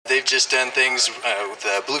They've just done things with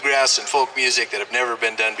bluegrass and folk music that have never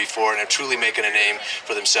been done before, and are truly making a name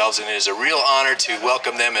for themselves. And it is a real honor to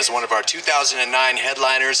welcome them as one of our 2009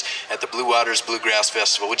 headliners at the Blue Waters Bluegrass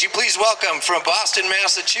Festival. Would you please welcome from Boston,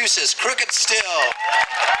 Massachusetts, Crooked Still.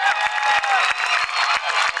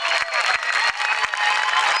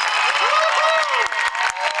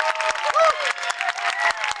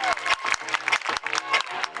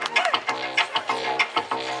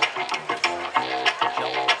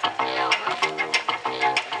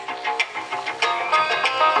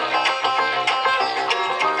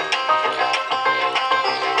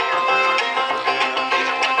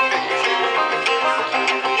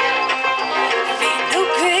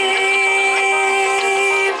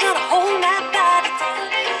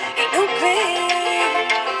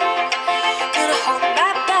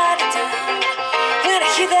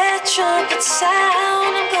 Trumpet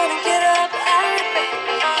sound, I'm gonna get up out of bed.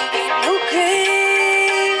 Ain't no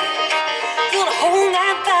grave gonna hold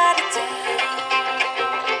my body down.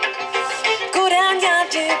 Go down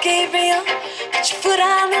yonder, Gabriel, put your foot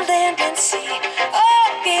on the land and see.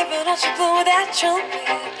 Oh, Gabriel, don't you blow that trumpet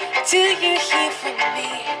till you hear from me.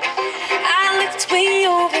 I looked way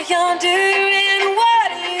over yonder, and what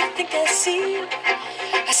do you think I see?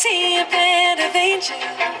 I see a band of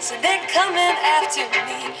angels, and they're coming after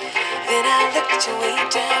me. Then I looked way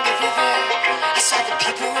down the river. I saw the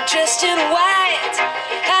people dressed in white.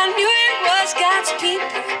 I knew it was God's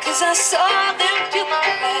people, 'cause I saw them do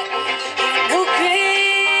right. Ain't no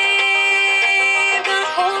grave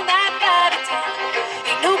gonna hold my body down.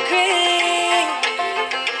 Ain't no grave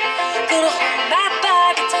gonna hold my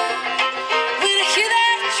body down. When I hear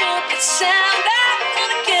that trumpet sound, I'm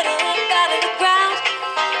gonna get up out of the ground.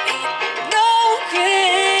 Ain't no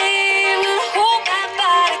grave gonna hold my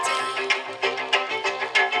body down.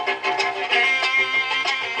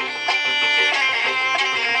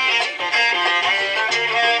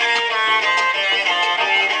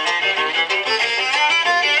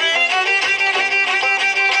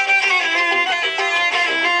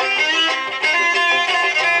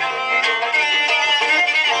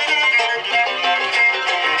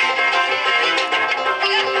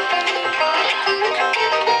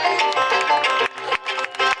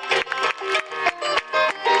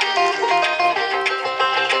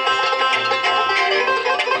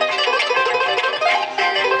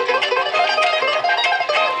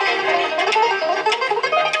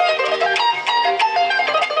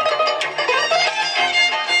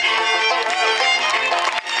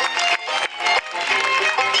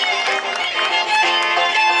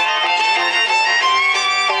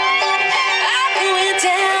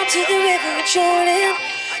 To the river Jordan,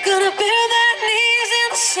 gonna bury their knees in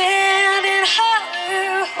the sand and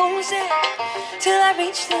holler Hosanna till I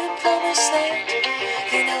reach the promised land.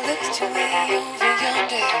 Then I looked way over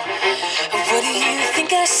yonder, and what do you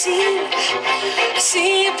think I see? I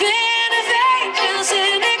see a band